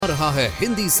रहा है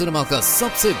हिंदी सिनेमा का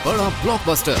सबसे बड़ा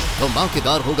ब्लॉकबस्टर।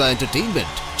 धमाकेदार होगा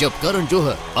एंटरटेनमेंट जब करण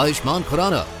जौहर, आयुष्मान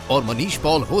खुराना और मनीष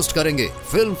पॉल होस्ट करेंगे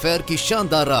फिल्म फेयर की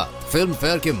शानदार रात। फिल्म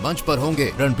फेयर के मंच पर होंगे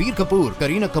रणबीर कपूर,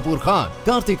 करीना कपूर खान,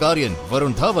 कार्तिक आर्यन,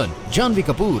 वरुण धवन, जानवी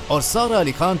कपूर और सारा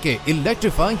अली खान के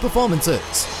इलेक्ट्रीफाइंग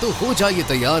परफॉर्मेंसेस। तो हो जाइए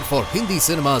तैयार for Hindi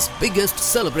cinema's biggest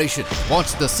celebration.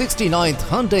 Watch the 69th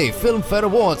Hyundai Film Fair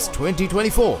Awards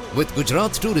 2024 with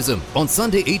Gujarat Tourism on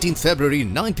Sunday 18th February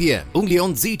 9 p.m. only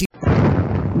on ZT.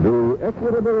 The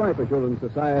Equitable Life Assurance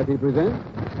Society presents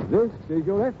This is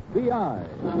Your FBI.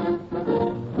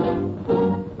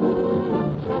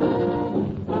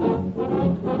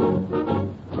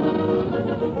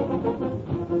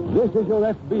 This is Your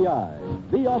FBI,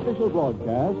 the official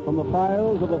broadcast from the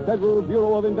files of the Federal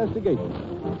Bureau of Investigation.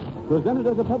 Presented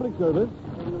as a public service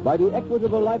by the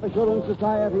Equitable Life Assurance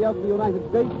Society of the United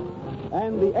States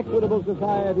and the Equitable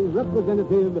Society's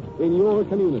representative in your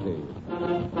community.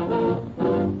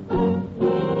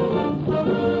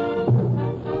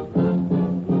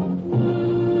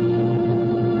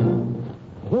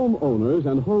 Homeowners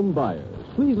and home buyers,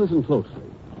 please listen closely.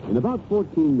 In about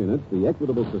 14 minutes, the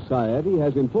Equitable Society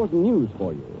has important news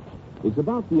for you. It's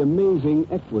about the amazing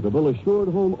Equitable Assured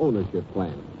Home Ownership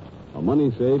Plan. A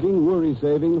money-saving,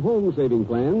 worry-saving, home-saving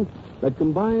plan that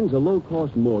combines a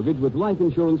low-cost mortgage with life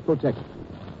insurance protection.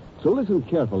 So listen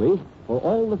carefully for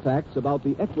all the facts about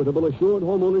the Equitable Assured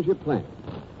Home Ownership Plan,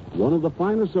 one of the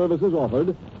finer services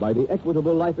offered by the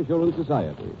Equitable Life Assurance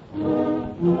Society.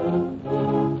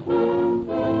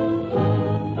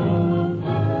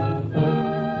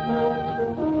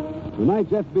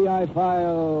 Tonight's FBI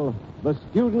file, The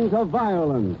Student of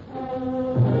Violence.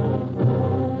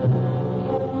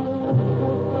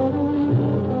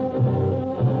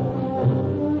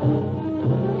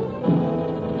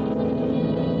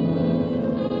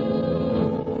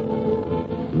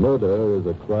 Murder is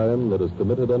a crime that is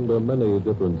committed under many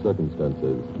different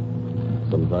circumstances.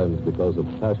 Sometimes because of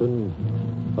passion,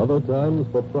 other times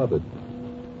for profit.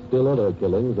 Still other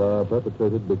killings are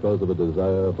perpetrated because of a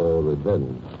desire for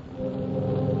revenge.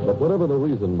 But whatever the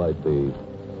reason might be,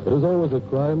 it is always a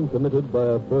crime committed by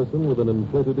a person with an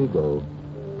inflated ego,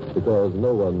 because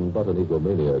no one but an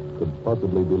egomaniac could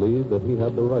possibly believe that he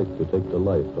had the right to take the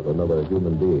life of another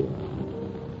human being.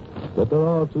 That there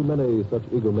are too many such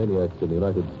egomaniacs in the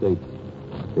United States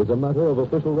is a matter of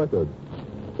official record.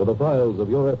 For the files of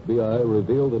your FBI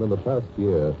revealed that in the past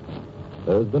year,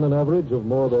 there has been an average of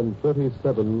more than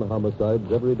 37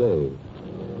 homicides every day.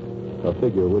 A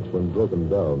figure which, when broken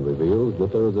down, reveals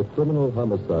that there is a criminal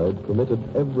homicide committed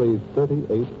every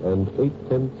 38 and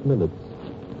 8/10 minutes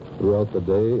throughout the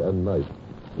day and night.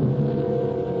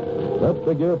 That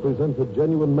figure presents a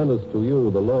genuine menace to you,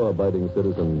 the law-abiding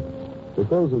citizen,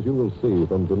 because, as you will see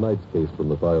from tonight's case from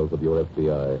the files of your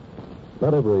FBI,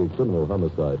 not every criminal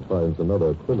homicide finds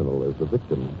another criminal as the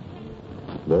victim.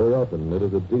 Very often, it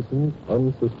is a decent,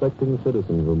 unsuspecting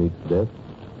citizen who meets death.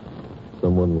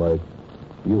 Someone like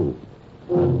you.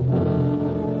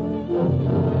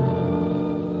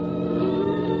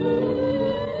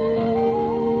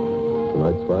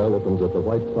 Tonight's file opens at the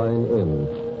White Pine Inn,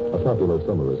 a popular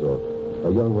summer resort.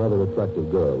 A young, rather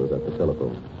attractive girl is at the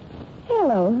telephone.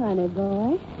 Hello, honey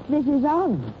boy. This is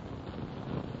Olive.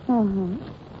 Uh-huh.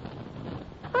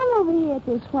 I'm over here at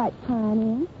this White Pine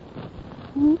Inn.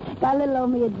 Got a little over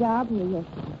me a job here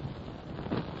yesterday.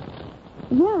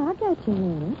 Yeah, I got your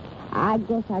letter. I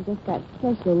guess I just got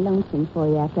especially lonesome for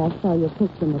you after I saw your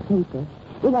picture in the paper.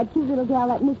 With that cute little gal,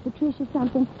 that Miss Patricia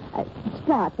something.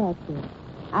 Scott, that's it.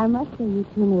 I must say you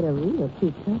two made a real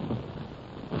cute couple.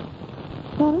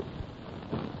 What?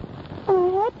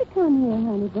 Oh, I had to come here,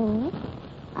 honey boy.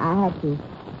 I had to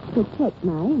protect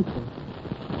my interests.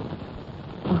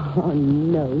 Oh,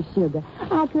 no, sugar.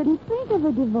 I couldn't think of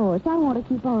a divorce. I want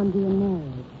to keep on being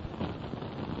married.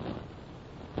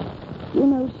 You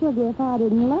know, sugar, if I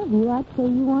didn't love you, I'd say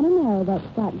you want to marry that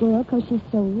Scott girl because she's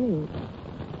so rude.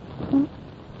 Huh?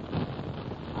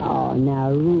 Oh,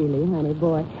 now, really, honey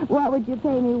boy. What would you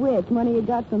pay me with? Money you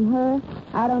got from her?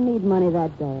 I don't need money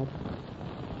that bad.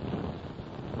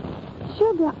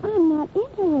 Sugar, I'm not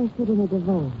interested in a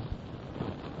divorce.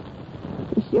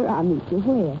 Sure, I'll meet you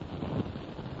where?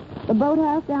 The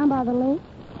boathouse down by the lake?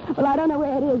 Well, I don't know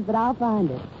where it is, but I'll find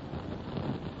it.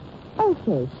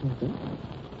 Okay, sugar.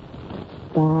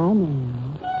 Bye now.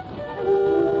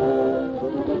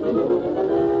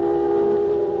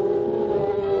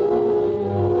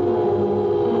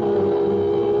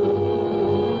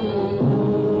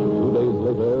 2 days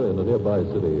later, in a nearby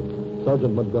city,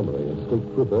 Sergeant Montgomery, a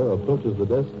state trooper, approaches the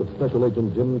desk of Special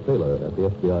Agent Jim Taylor at the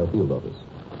FBI field office.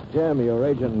 Jim, your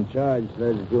agent in charge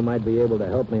says that you might be able to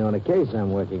help me on a case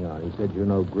I'm working on. He said you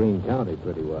know Greene County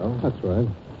pretty well. That's right.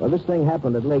 Well, this thing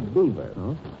happened at Lake Beaver.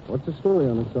 Oh? What's the story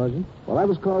on it, Sergeant? Well, I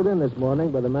was called in this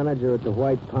morning by the manager at the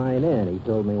White Pine Inn. He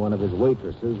told me one of his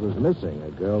waitresses was missing,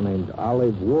 a girl named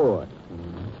Olive Ward.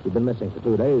 She'd been missing for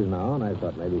 2 days now, and I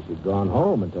thought maybe she'd gone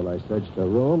home until I searched her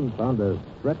room and found a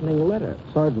threatening letter.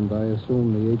 Sergeant, I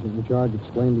assume the agent in charge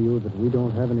explained to you that we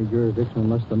don't have any jurisdiction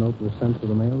unless the note was sent to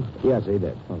the mail? Yes, he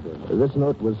did. Oh, good. This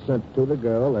note was sent to the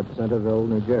girl at Centerville,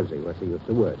 New Jersey, where she used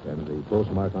to work, and the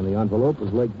postmark on the envelope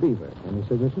was Lake Beaver. Any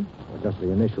signature? Well, just the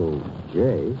initial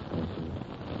J.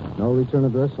 No return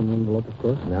address on the envelope, of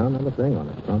course? No, not a thing on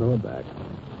it, front or back.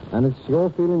 And it's your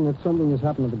feeling that something has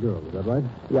happened to the girl, is that right?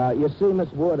 Yeah, you see,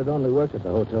 Miss Ward had only worked at the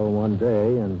hotel one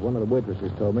day, and one of the waitresses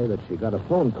told me that she got a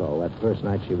phone call that first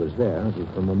night she was there. It was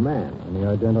from a man. Any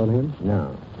ident on him?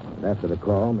 No. And after the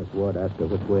call, Miss Ward asked her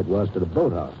which way it was to the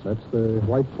boathouse. That's the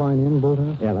White Pine Inn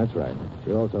boathouse? Yeah, that's right.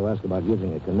 She also asked about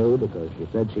using a canoe because she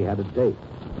said she had a date.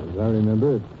 As I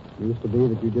remember, it used to be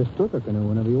that you just took a canoe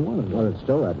whenever you wanted it. Well, it's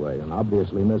still that way, and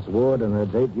obviously Miss Ward and her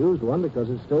date used one because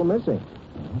it's still missing.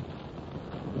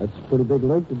 That's a pretty big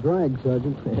lake to drag,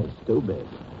 Sergeant. It's too big.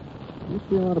 There used to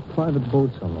be a lot of private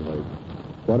boats on the lake.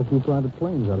 Quite a few private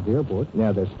planes out at the airport.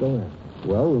 Yeah, they're still there.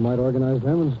 Well, we might organize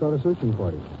them and start a searching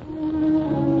party.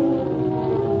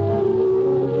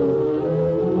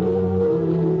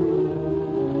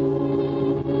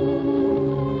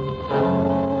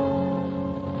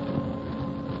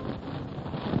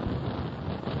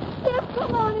 Skip,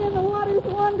 come on in. The water's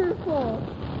wonderful.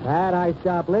 Pat, I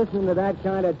stopped listening to that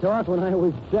kind of talk when I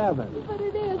was 7. But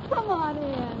it is. Come on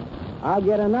in. I'll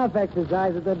get enough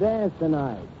exercise at the dance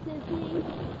tonight. Sissy.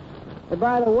 Hey,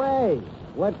 by the way,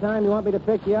 what time do you want me to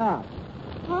pick you up?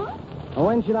 Huh? Or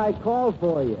when should I call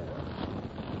for you?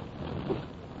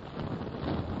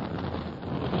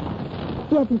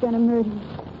 Jesse's gonna murder me.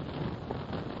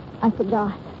 I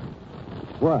forgot.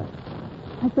 What?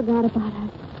 I forgot about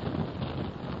us.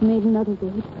 Made another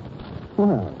date.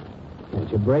 Well, can't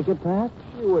you break it, Pat?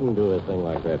 You wouldn't do a thing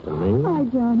like that to me. Hi,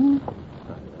 Johnny.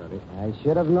 I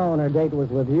should have known her date was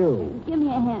with you. Give me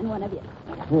a hand, one of you.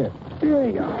 Here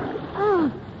you go.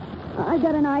 Ah, I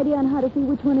got an idea on how to see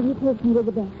which one of you takes me to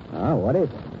the dance. Oh, what is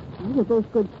it? Well, we're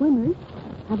both good swimmers.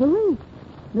 Have a race.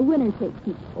 The winner takes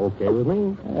me. Okay with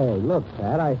me. Hey, look,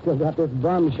 Pat, I still got this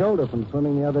bum shoulder from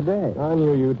swimming the other day. I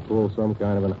knew you'd pull some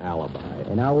kind of an alibi.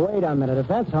 Hey, now, wait a minute. If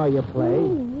that's how you play...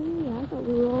 Hey, I thought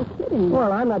we were all kidding.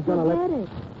 Well, I'm not going to Forget it.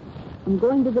 I'm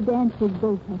going to the dance with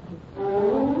both of you.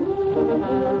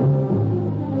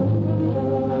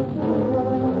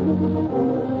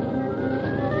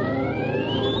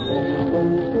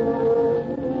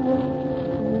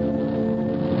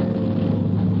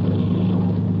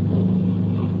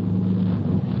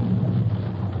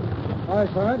 Hi,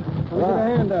 Sarge. Give a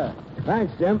hand there.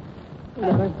 Thanks, Jim.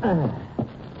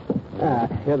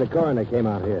 Here, the coroner came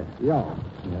out here. Yeah,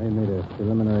 he made a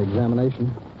preliminary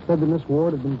examination. Said that Miss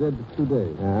Ward had been dead for 2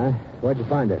 days. Where'd you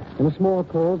find her? In a small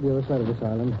cove the other side of this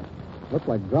island. Looked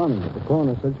like drowning, but the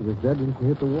coroner said she was dead when she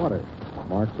hit the water.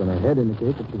 Marks on her head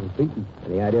indicate that she was beaten.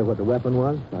 Any idea what the weapon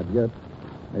was? Not yet.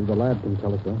 Maybe the lab can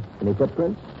tell us, though. Any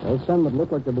footprints? Well, some that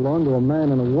looked like they belonged to a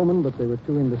man and a woman, but they were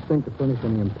too indistinct to furnish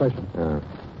any impression.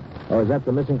 Oh, is that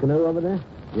the missing canoe over there?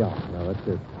 Yeah, that's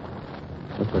it.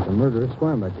 Looks like a murderer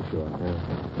swam back to shore.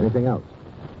 Anything else?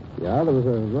 Yeah, there was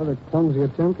a rather clumsy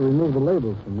attempt to remove the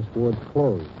labels from Miss Ward's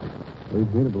clothes.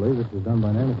 Leads me to believe this was done by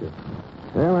an amateur.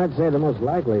 Well, I'd say the most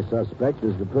likely suspect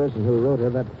is the person who wrote her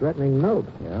that threatening note.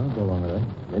 Yeah, I'll go along with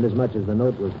that. Inasmuch as the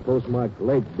note was postmarked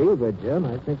Lake Beaver, Jim,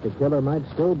 I think the killer might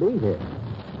still be here.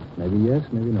 Maybe yes,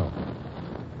 maybe no.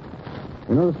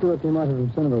 We know the steward came out here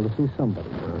from Centerville to see somebody.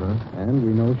 And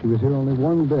we know she was here only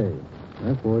 1 day.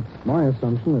 Therefore, it's my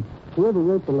assumption that whoever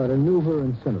wrote the letter knew her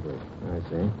in Centerville. I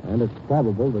see. And it's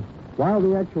probable that while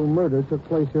the actual murder took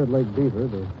place here at Lake Beaver,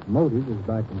 the motive is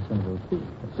back in Centerville, too.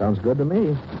 That sounds good to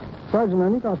me. Sergeant, I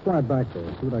think I'll fly back there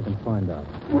and see what I can find out.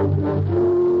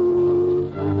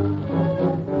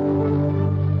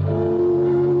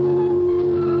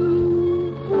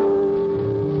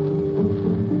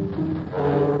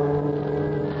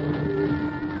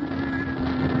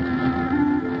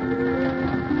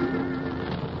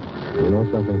 You know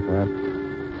something, Pat?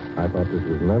 I thought this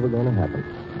was never going to happen.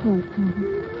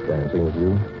 What, Dancing with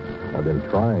you. I've been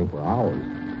trying for hours.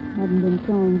 Haven't been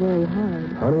trying very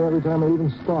hard. Honey, every time I even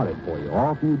started for you,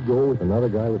 off you'd go with another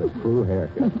guy with a crew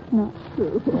haircut. It's not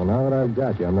true. Well, now that I've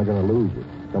got you, I'm not going to lose you.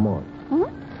 Come on. Huh?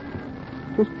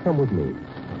 Just come with me.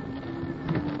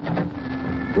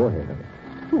 Go ahead, honey.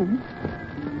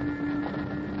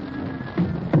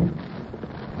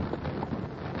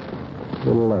 A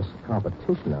little less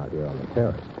competition out here on the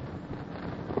terrace.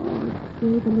 Oh,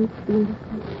 Steve, it looks beautiful.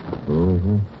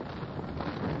 Mm-hmm.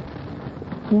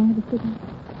 Can I have a cigarette?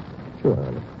 Sure,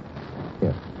 honey.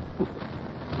 Here.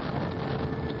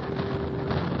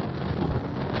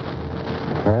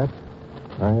 Pat,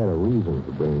 I had a reason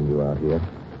for bringing you out here.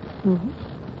 Oh?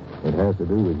 It has to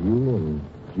do with you and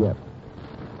Jeff.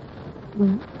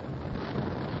 Well?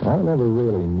 I never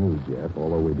really knew Jeff,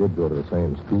 although we did go to the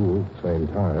same school at the same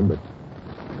time, but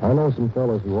I know some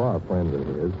fellows who are friends of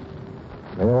his.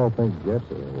 They all think Jeff's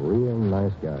a real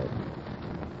nice guy.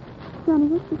 Johnny,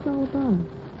 what's this all about?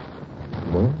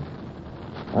 Well,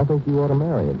 I think you ought to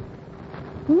marry him.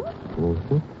 Huh?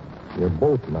 Mm-hmm. You're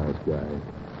both nice guys.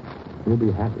 You'll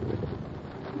be happy with it.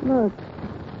 Look,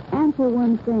 answer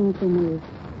one thing for me.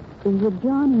 Is the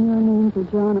John in your name for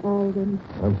John Alden?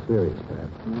 I'm serious, Pat.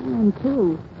 I am,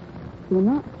 too. If you're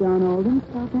not John Alden,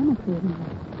 stop imitating me.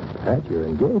 Pat, you're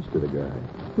engaged to the guy.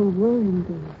 We were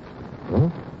engaged. Huh?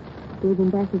 Gave him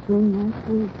back his ring last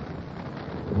week.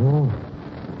 Oh,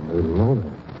 I didn't know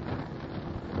that.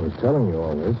 I was telling you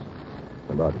all this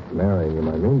about marrying him,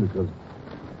 I mean, because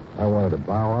I wanted to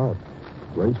bow out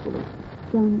gracefully.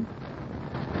 Johnny,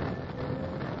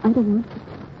 I don't want you.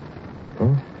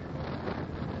 Huh?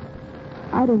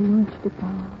 I don't want you to bow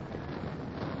out.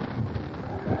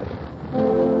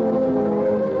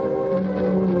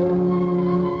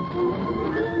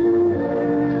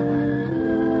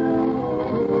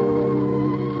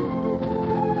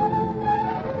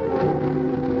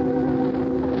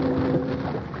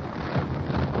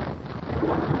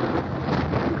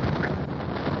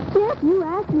 Jeff, you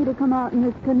asked me to come out in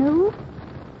this canoe.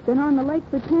 Been on the lake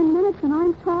for 10 minutes and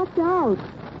I'm tossed out.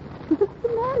 What's the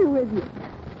matter with you?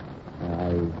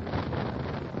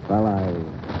 I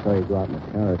saw you go out on the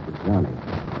terrace with Johnny.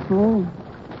 Oh.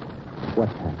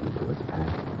 What's happened to us, Pat?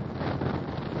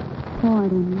 Oh, I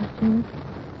don't know, Jeff.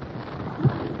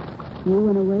 You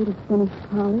went away to finish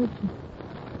college.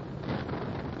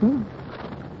 Oh,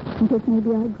 I guess maybe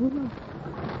I grew up.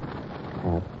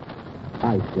 Pat,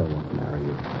 I still want to marry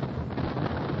you.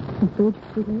 I'm afraid it's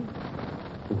too late.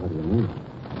 What do you mean?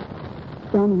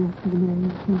 Johnny asked me to marry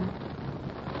him tonight.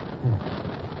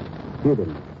 You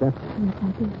didn't accept it. Yes, I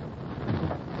did.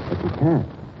 But you can't.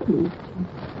 Please,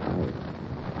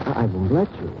 Jeff. I won't let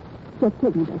you. Jeff,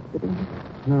 take me back to the bed.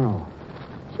 No.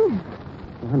 Jeff.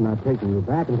 I'm not taking you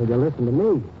back until you listen to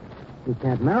me. You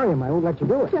can't marry him. I won't let you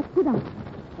do it. Jeff, sit down.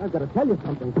 I've got to tell you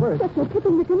something first. Jeff, you're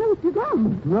tipping the canoe. You're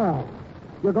down. No.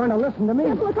 You're going to listen to me.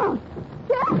 Jeff, look out.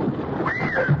 Jeff!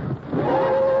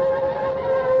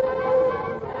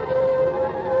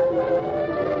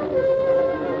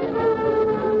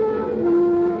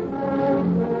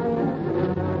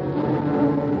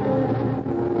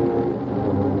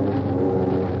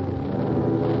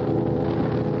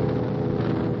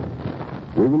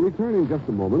 We will return in just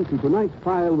a moment to tonight's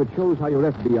file which shows how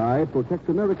your FBI protects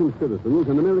American citizens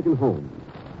and American homes.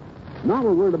 Now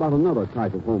a word about another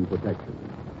type of home protection.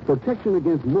 Protection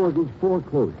against mortgage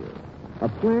foreclosure. A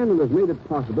plan that has made it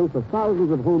possible for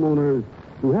thousands of homeowners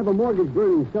to have a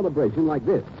mortgage-burning celebration like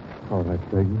this. All right,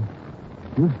 Peggy.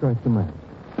 You strike the match.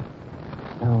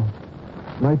 Now,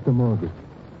 light the mortgage.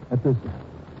 At this end.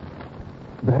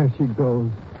 There she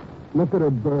goes. Look at her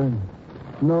burn.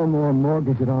 No more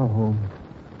mortgage at our home.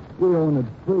 We own it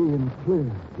free and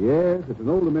clear. Yes, it's an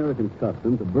old American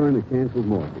custom to burn a canceled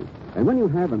mortgage. And when you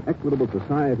have an Equitable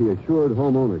Society assured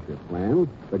home ownership plan,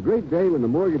 the great day when the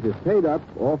mortgage is paid up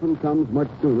often comes much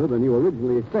sooner than you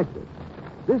originally expected.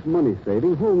 This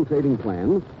money-saving, home-saving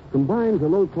plan combines a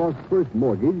low-cost first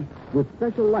mortgage with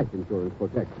special life insurance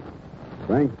protection.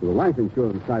 Thanks to the life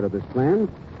insurance side of this plan,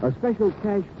 a special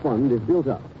cash fund is built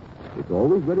up. It's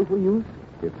always ready for use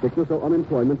if sickness or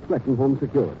unemployment threaten home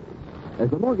security. As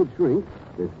the mortgage shrinks,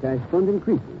 this cash fund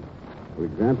increases. For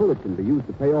example, it can be used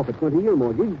to pay off a 20-year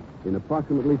mortgage in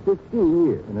approximately 15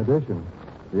 years. In addition,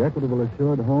 the Equitable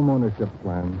Assured Home Ownership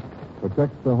Plan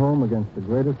protects the home against the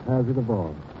greatest hazard of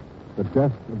all, the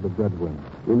death of the breadwinner.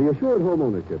 In the Assured Home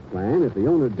Ownership Plan, if the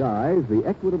owner dies, the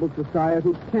Equitable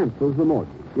Society cancels the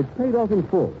mortgage. It's paid off in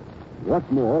full. What's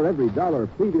more, every dollar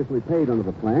previously paid under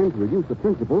the plan to reduce the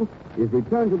principal is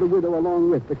returned to the widow along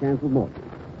with the canceled mortgage.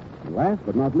 And last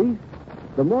but not least,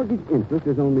 the mortgage interest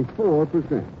is only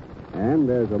 4%. And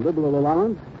there's a liberal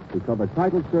allowance to cover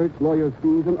title search, lawyer's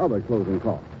fees, and other closing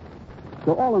costs.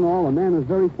 So all in all, a man is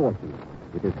very fortunate.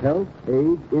 If his health,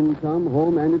 age, income,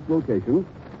 home, and its location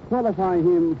qualify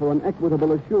him for an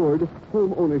Equitable Assured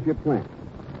Home Ownership Plan.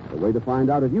 The way to find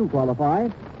out if you qualify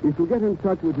is to get in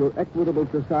touch with your Equitable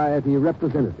Society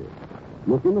representative.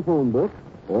 Look in the phone book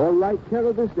or write care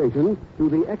of this station to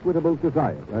the Equitable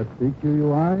Society. That's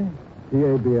EQUI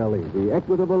TABLE, the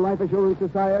Equitable Life Assurance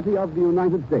Society of the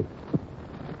United States.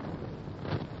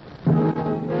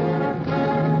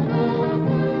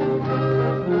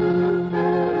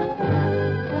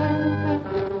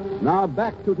 Now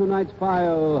back to tonight's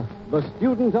file, The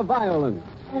Student of Violence.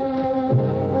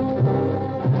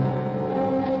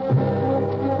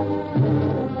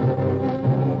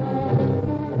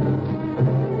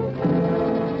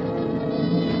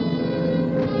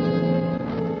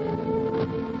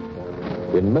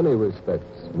 In many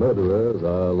respects, murderers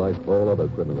are like all other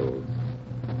criminals.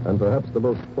 And perhaps the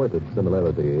most pointed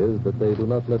similarity is that they do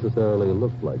not necessarily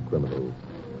look like criminals.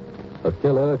 A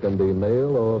killer can be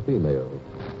male or female.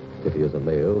 If he is a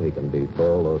male, he can be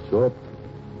tall or short,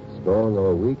 strong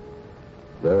or weak,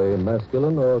 very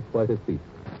masculine or quite effete.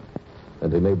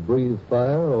 And he may breathe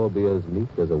fire or be as meek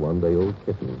as a one-day-old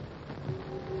kitten.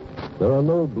 There are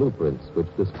no blueprints which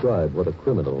describe what a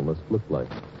criminal must look like.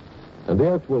 And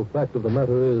the actual fact of the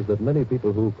matter is that many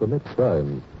people who commit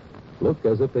crimes look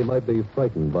as if they might be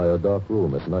frightened by a dark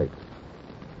room at night.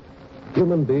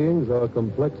 Human beings are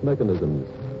complex mechanisms,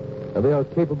 and they are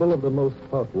capable of the most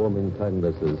heartwarming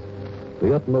kindnesses,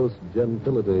 the utmost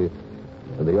gentility,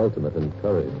 and the ultimate in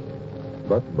courage.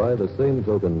 But by the same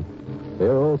token, they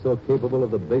are also capable of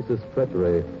the basest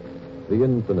treachery, the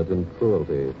infinite in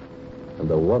cruelty, and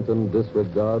the wanton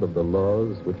disregard of the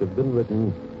laws which have been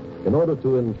written in order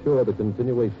to ensure the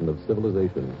continuation of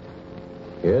civilization.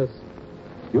 Yes,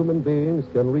 human beings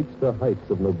can reach the heights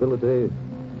of nobility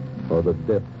or the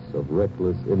depths of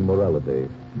reckless immorality.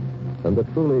 And the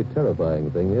truly terrifying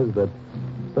thing is that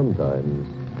sometimes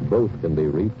both can be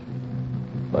reached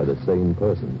by the same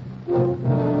person.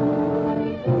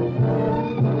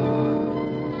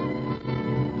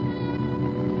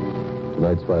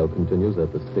 Tonight's file continues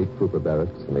at the State Trooper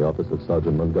Barracks in the office of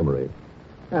Sergeant Montgomery.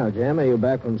 Now, Jim, are you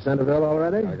back from Centerville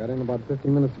already? I got in about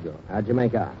 15 minutes ago. How'd you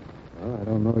make out? Well, I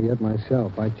don't know yet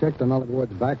myself. I checked on Olive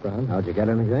Ward's background. How'd you get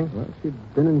anything? Well, she'd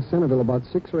been in Centerville about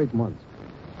 6 or 8 months.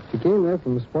 She came there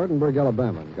from Spartanburg,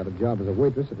 Alabama, and got a job as a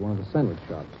waitress at one of the sandwich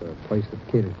shops, a place that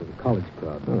caters to the college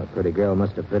crowd. Well, a pretty girl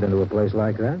must have fit into a place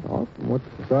like that. Oh, from what the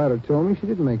proprietor told me, she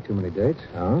didn't make too many dates.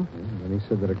 Oh? And he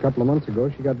said that a couple of months ago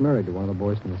she got married to one of the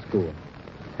boys from the school.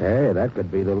 Hey, that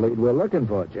could be the lead we're looking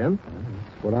for, Jim.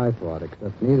 That's what I thought,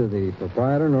 except neither the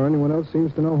proprietor nor anyone else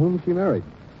seems to know whom she married.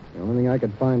 The only thing I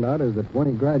could find out is that when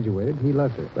he graduated, he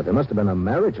left her. But there must have been a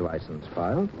marriage license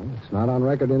filed. Well, it's not on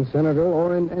record in Centerville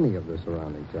or in any of the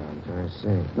surrounding towns. I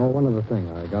see. No, one other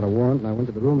thing. I got a warrant, and I went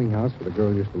to the rooming house where the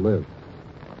girl used to live.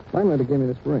 Landlady gave me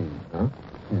this ring. Huh?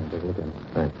 Yeah, take a look at it.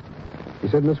 Thanks. She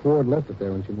said Miss Ward left it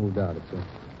there when she moved out. It's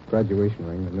a graduation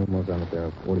ring. The numerals on it there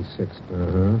are 46.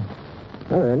 Uh-huh.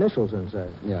 Oh, there are initials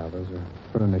inside. Yeah, those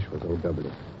are her initials,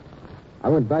 O.W. I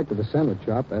went back to the sandwich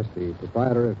shop, asked the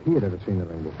proprietor if he had ever seen the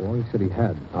ring before. He said he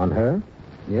had. On her?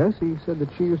 Yes, he said that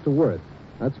she used to wear it.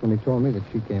 That's when he told me that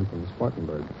she came from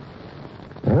Spartanburg.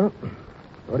 Well,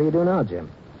 what do you do now, Jim?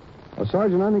 Well,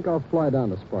 Sergeant, I think I'll fly down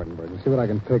to Spartanburg and see what I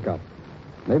can pick up.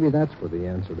 Maybe that's where the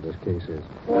answer to this case is.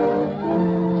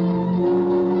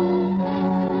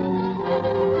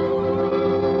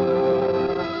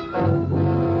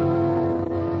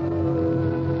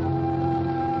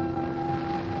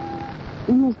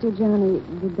 Mr. Johnny,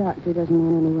 the doctor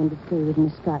doesn't want anyone to stay with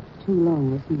Miss Scott too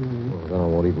long this morning. Well, then I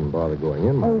won't even bother going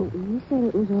in. Oh, he said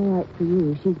it was all right for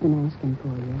you. She's been asking for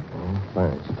you. Oh,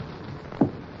 thanks.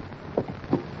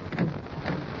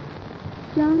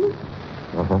 Johnny,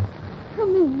 Uh-huh.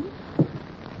 come in.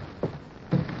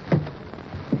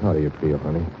 How do you feel,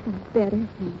 honey? Better,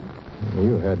 thanks.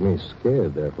 You had me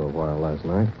scared there for a while last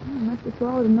night. I must have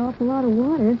swallowed an awful lot of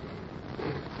water.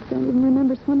 Don't even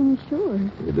remember swimming ashore.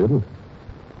 You didn't?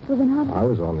 Well, then how... I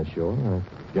was on the shore. I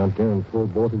jumped in and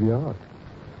pulled both of you out.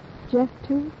 Jeff,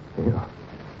 too? Yeah.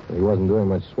 He wasn't doing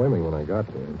much swimming when I got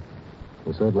to him.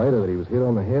 He said later that he was hit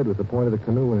on the head with the point of the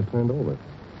canoe when it turned over.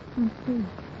 I see.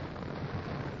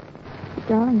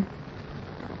 Darling,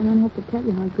 I don't have to tell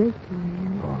you how grateful I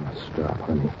am. Oh, stop,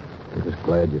 honey. I'm just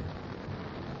glad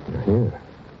you're here.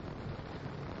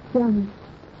 Johnny,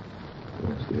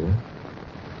 Yes, dear.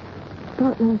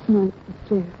 about last night with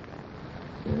Jeff.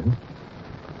 Yeah?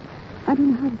 I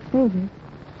don't know how to say this.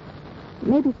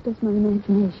 Maybe it's just my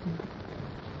imagination.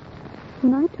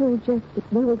 When I told Jeff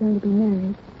that we were going to be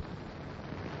married,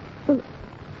 well,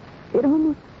 it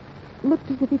almost looked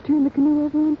as if he turned the canoe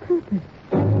over on purpose.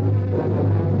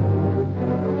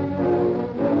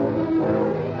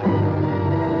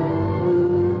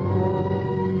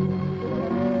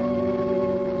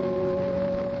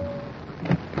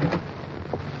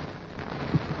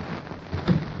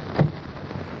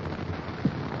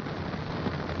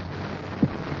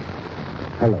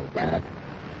 Hello, Pat.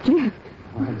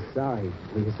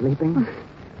 Are you sleeping?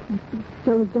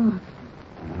 So dog.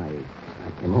 I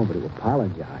came over to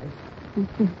apologize. I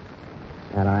see.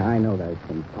 And I know that it's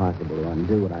impossible to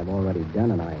undo what I've already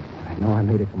done, and I know I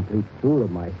made a complete fool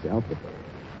of myself. But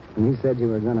when you said you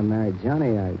were going to marry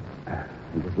Johnny, I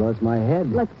just lost my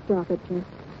head. Let's stop it, Jeff.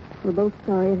 We're both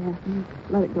sorry it happened.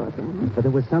 Let it go again. But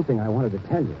there was something I wanted to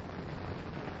tell you.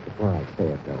 Before I say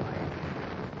it, though,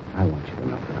 I want you to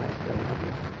know that I still love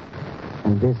you.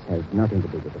 And this has nothing to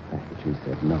do with the fact that you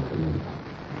said no to me.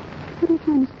 What are you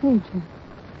trying to say, Jeff?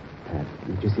 Pat,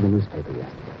 did you see the newspaper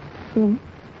yesterday? Yes?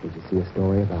 Did you see a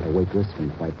story about a waitress from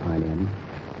White Pine Inn?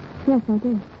 Yes, I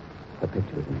did. Her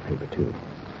picture was in the paper, too.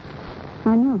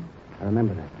 I know. I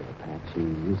remember that girl, Pat. She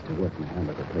used to work in a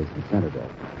hamburger place in Centerville.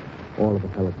 All of the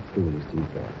fellows at school used to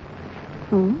eat there.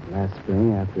 Oh? Last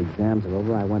spring, after exams were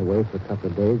over, I went away for a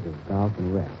couple of days of golf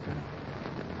and rest.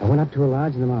 I went up to a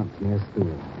lodge in the mountains near school.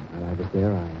 While I was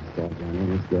there, I saw Johnny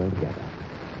and this girl together.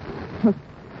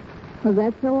 Was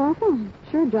that so awful? I'm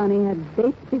sure Johnny had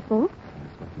dates before.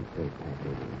 That's what you say, Pat. They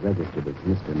were registered as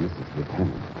Mr. and Mrs.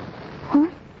 Buchanan.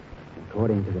 What?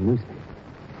 According to the newspaper,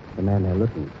 the man they're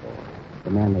looking for, the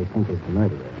man they think is the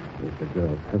murderer, is the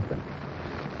girl's husband.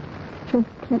 Jeff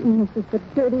Clinton, this is the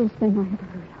dirtiest thing I ever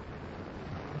heard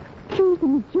of.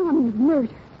 Accusing Johnny of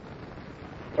murder.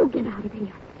 You get out of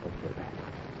here. Okay, Pat.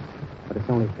 But it's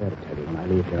only fair to tell you when I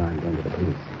leave here, I'm going to the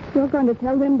police. You're going to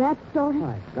tell them that story?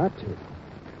 I've got to.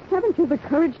 Haven't you the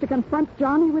courage to confront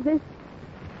Johnny with this?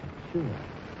 Sure.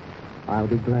 I'll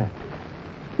be glad.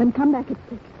 Then come back at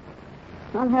 6.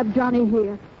 I'll have Johnny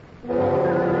here.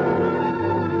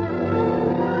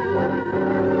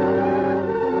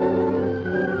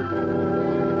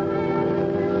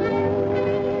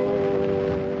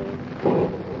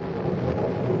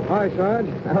 Hi, Sarge.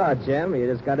 Oh, Jim, you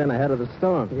just got in ahead of the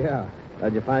storm. Yeah.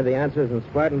 Did you find the answers in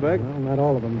Spartanburg? Well, not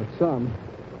all of them, but some.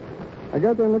 I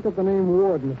got there and looked up the name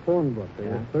Ward in the phone book. There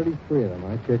were 33 of them.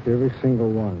 I checked every single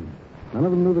one. None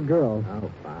of them knew the girl.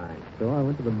 Oh, fine. So I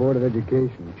went to the Board of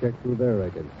Education, checked through their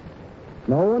records.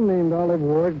 No one named Olive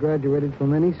Ward graduated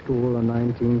from any school in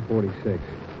 1946.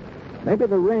 Maybe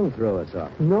the ring threw us off.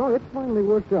 No, it finally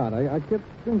worked out. I kept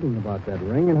thinking about that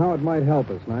ring and how it might help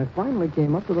us, and I finally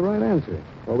came up with the right answer.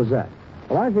 What was that?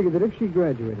 Well, I figured that if she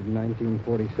graduated in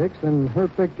 1946, then her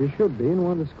picture should be in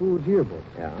one of the school's yearbooks.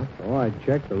 Yeah? So I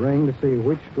checked the ring to see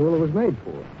which school it was made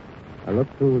for. I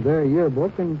looked through their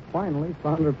yearbook and finally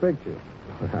found her picture.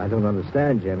 I don't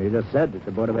understand, Jim. You just said that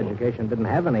the Board of Education didn't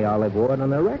have any Olive Ward on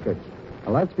their records.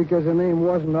 Well, that's because her name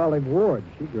wasn't Olive Ward.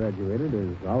 She graduated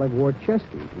as Olive Ward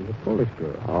Chesky. She's a Polish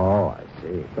girl. Oh, I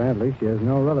see. Sadly, she has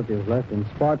no relatives left in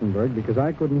Spartanburg because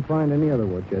I couldn't find any other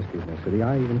Wojciechis in the city.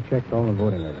 I even checked all the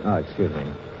voting records. Oh, excuse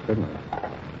me. Certainly.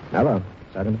 Hello.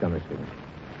 Sergeant Montgomery speaking.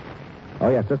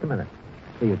 Oh, yes, just a minute.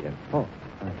 See you, Jim. Oh,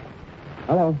 thanks.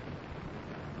 Hello.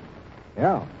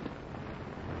 Yeah.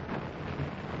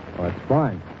 Oh, that's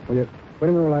fine. Will you... Wait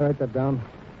a minute while I write that down.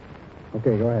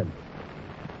 Okay, go ahead.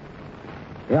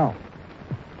 Yeah.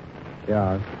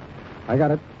 Yeah, I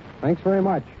got it. Thanks very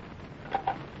much.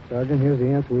 Sergeant, here's the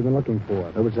answer we've been looking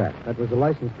for. Who was that? That was the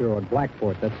license bureau at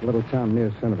Blackport. That's a little town near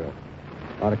Centerville.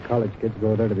 A lot of college kids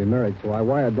go there to be married, so I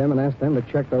wired them and asked them to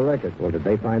check their records. Well, did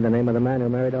they find the name of the man who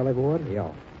married Olive Ward?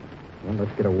 Yeah. Well,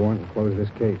 let's get a warrant and close this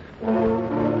case.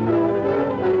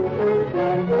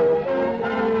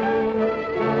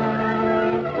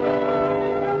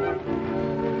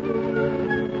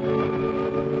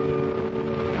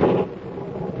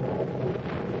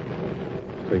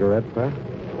 Cigarette, Pat?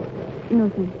 No,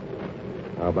 thanks.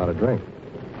 How about a drink?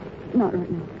 Not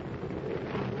right now.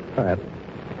 Pat,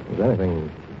 is anything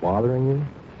bothering you?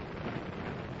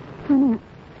 Honey,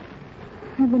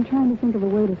 I've been trying to think of a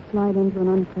way to slide into an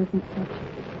unpleasant subject.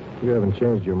 You haven't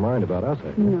changed your mind about us,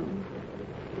 have you? No.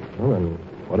 Well, then,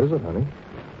 what is it, honey?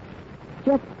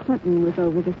 Jeff Clinton was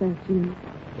over this afternoon.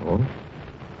 Oh?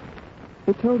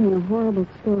 He told me a horrible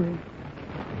story.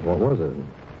 What was it?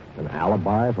 An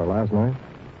alibi for last night?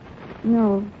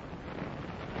 No.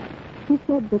 He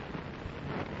said that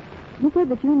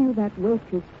you knew that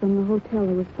waitress from the hotel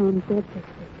who was found dead this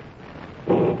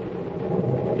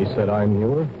week. He said I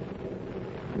knew her?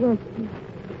 Yes.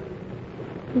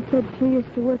 He said she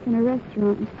used to work in a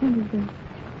restaurant in Centerville.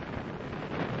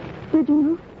 Did you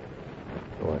know?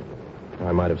 Well,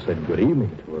 I might have said good evening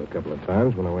to her a couple of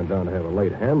times when I went down to have a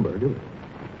late hamburger.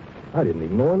 But I didn't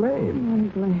even know her name. I'm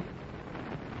glad.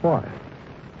 Why?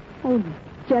 Oh,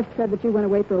 Jeff said that you went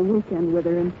away for a weekend with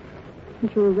her and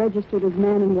that you were registered as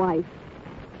man and wife.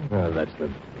 Well, that's the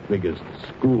biggest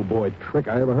schoolboy trick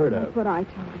I ever heard That's of. what I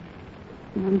told him.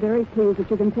 And I'm very pleased that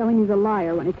you can tell him he's a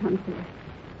liar when he comes here.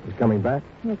 He's coming back?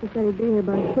 Yes, he said he'd be here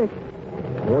by 6.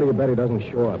 What do you bet he doesn't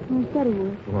show up? He said he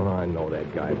would. Well, I know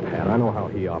that guy, Pat. I know how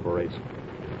he operates.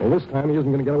 Well, this time he isn't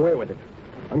going to get away with it.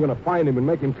 I'm going to find him and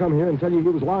make him come here and tell you he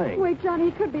was lying. Wait, Johnny,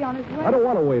 he could be on his way. I don't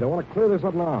want to wait. I want to clear this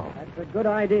up now. That's a good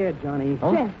idea, Johnny.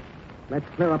 Huh? Jeff. Let's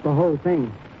clear up the whole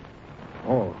thing.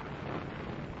 Oh.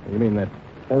 You mean that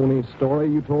phony story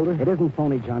you told her? It isn't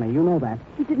phony, Johnny. You know that.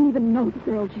 He didn't even know the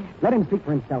girl, Jeff. Let him speak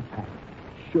for himself, Pat.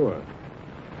 Sure.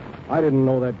 I didn't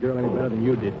know that girl any better than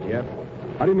you did, Jeff.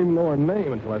 I didn't even know her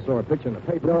name until I saw her picture in the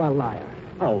paper. You're a liar.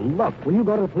 Oh, look. Will you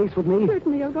go to the police with me?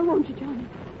 Certainly you'll go, won't you, Johnny?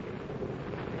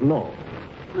 No.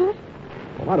 What?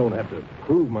 Well, I don't have to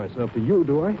prove myself to you,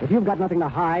 do I? If you've got nothing to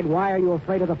hide, why are you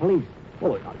afraid of the police?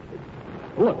 Well,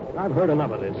 look, I've heard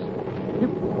enough of this.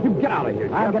 You get out of here,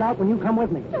 Jeff. I'll get out when you come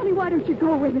with me. Johnny, why don't you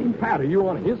go with him? Pat, are you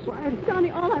on his side?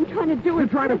 Johnny, all I'm trying to do You're is...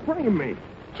 trying to frame me.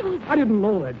 John, I didn't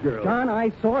know that girl. John,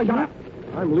 I saw you. Shut up.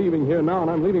 I'm leaving here now, and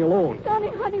I'm leaving alone. Johnny,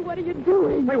 honey, what are you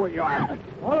doing? Stay where you are.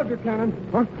 All of you, Cannon.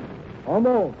 Huh?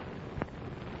 Almost.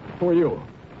 Who are you?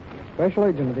 Special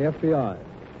agent of the FBI.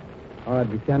 All right,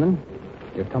 Buchanan,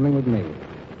 you're coming with me.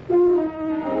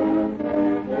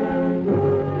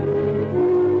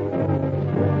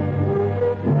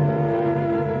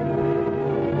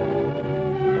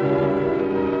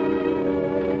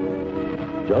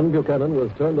 John Buchanan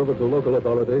was turned over to local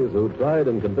authorities who tried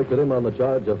and convicted him on the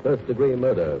charge of first-degree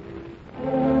murder.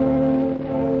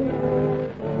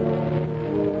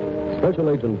 Special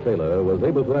Agent Taylor was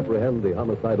able to apprehend the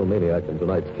homicidal maniac in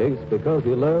tonight's case because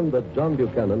he learned that John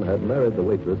Buchanan had married the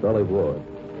waitress, Olive Ward.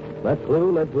 That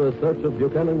clue led to a search of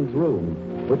Buchanan's room,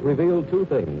 which revealed two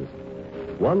things.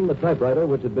 One, the typewriter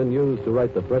which had been used to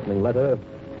write the threatening letter,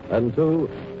 and two,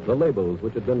 the labels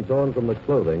which had been torn from the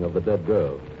clothing of the dead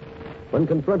girl. When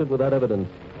confronted with that evidence,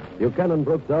 Buchanan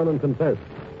broke down and confessed,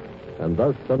 and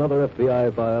thus another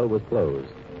FBI file was closed.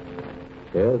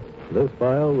 Yes, this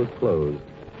file was closed,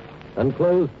 and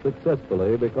closed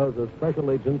successfully because the special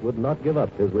agent would not give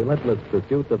up his relentless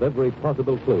pursuit of every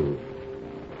possible clue.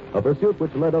 A pursuit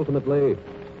which led ultimately,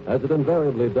 as it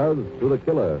invariably does, to the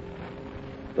killer.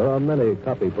 There are many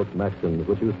copybook maxims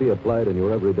which you see applied in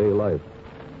your everyday life.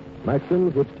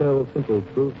 Maxims which tell simple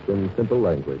truths in simple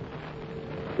language.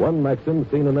 One maxim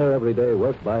seen in their everyday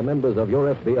work by members of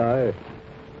your FBI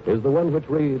is the one which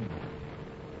reads,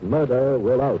 "Murder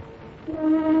will out."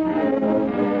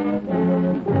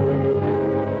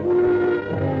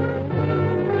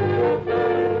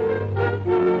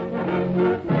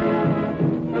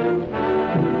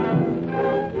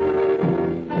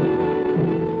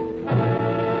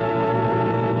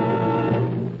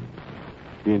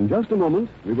 In just a moment,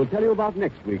 we will tell you about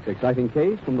next week's exciting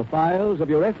case from the files of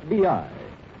your FBI.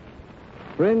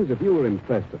 Friends, if you were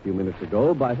impressed a few minutes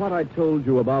ago by what I told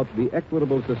you about the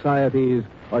Equitable Society's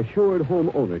assured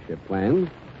home ownership plan,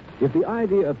 if the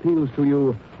idea appeals to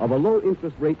you of a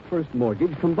low-interest rate first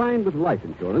mortgage combined with life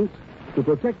insurance to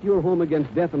protect your home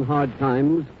against death and hard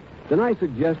times, then I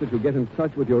suggest that you get in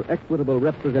touch with your Equitable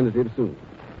representative soon.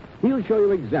 He'll show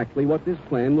you exactly what this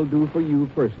plan will do for you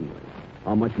personally,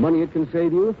 how much money it can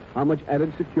save you, how much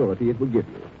added security it will give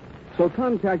you. So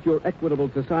contact your Equitable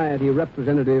Society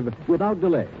representative without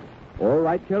delay, or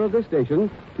write care of this station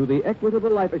to the Equitable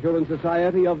Life Assurance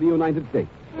Society of the United States.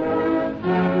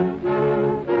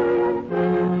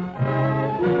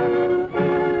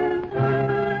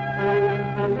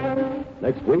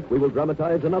 Next week, we will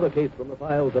dramatize another case from the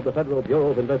files of the Federal Bureau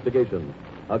of Investigation.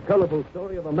 A colorful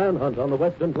story of a manhunt on the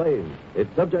Western Plains.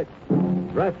 Its subject,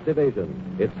 draft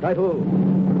evasion. Its title,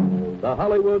 The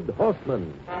Hollywood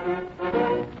Horseman.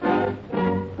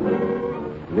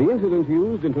 The incidents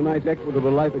used in tonight's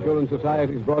Equitable Life Assurance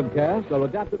Society's broadcast are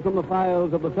adapted from the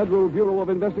files of the Federal Bureau of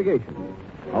Investigation.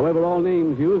 However, all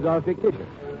names used are fictitious,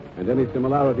 and any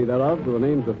similarity thereof to the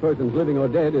names of persons living or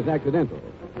dead is accidental.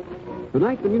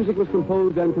 Tonight, the music was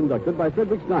composed and conducted by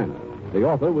Frederick Steiner. The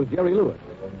author was Jerry Lewis.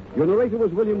 Your narrator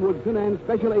was William Woodson, and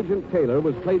Special Agent Taylor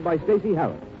was played by Stacey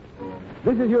Harris.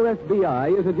 This Is Your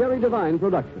FBI is a Jerry Devine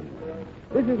production.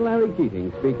 This is Larry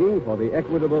Keating speaking for the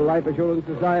Equitable Life Assurance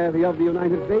Society of the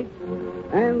United States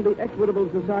and the Equitable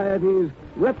Society's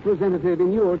representative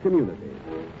in your community,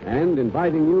 and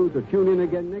inviting you to tune in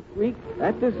again next week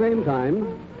at the same time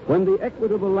when the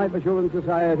Equitable Life Assurance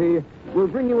Society will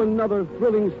bring you another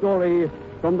thrilling story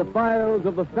from the files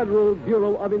of the Federal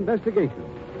Bureau of Investigation.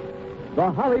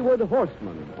 The Hollywood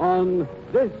Horseman on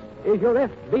This Is Your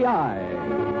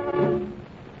FBI.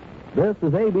 This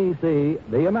is ABC,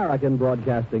 the American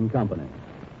Broadcasting Company.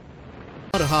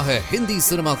 आ रहा है Hindi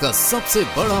cinema का सबसे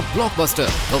बड़ा blockbuster.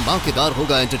 धमाकेदार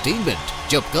होगा entertainment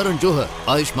जब करण जौहर,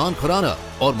 आयुष्मान खुराना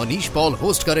और Manish Paul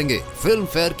host करेंगे फिल्म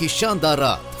फेयर की शानदार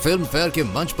रात। फिल्म फेयर के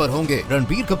मंच पर होंगे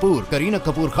रणबीर कपूर, करीना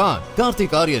कपूर खान,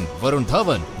 कार्तिक आर्यन, वरुण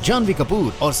धवन, जानवी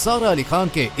कपूर और सारा अली खान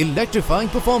के इलेक्ट्रीफाइंग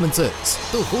परफॉर्मेंसेस।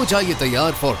 तो हो जाइए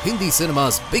तैयार for Hindi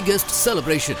cinema's biggest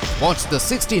celebration. Watch the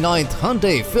 69th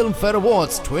Hyundai Film Fair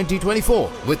Awards 2024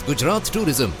 with Gujarat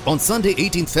Tourism on Sunday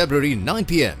 18th February 9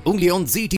 p.m. only on ZT.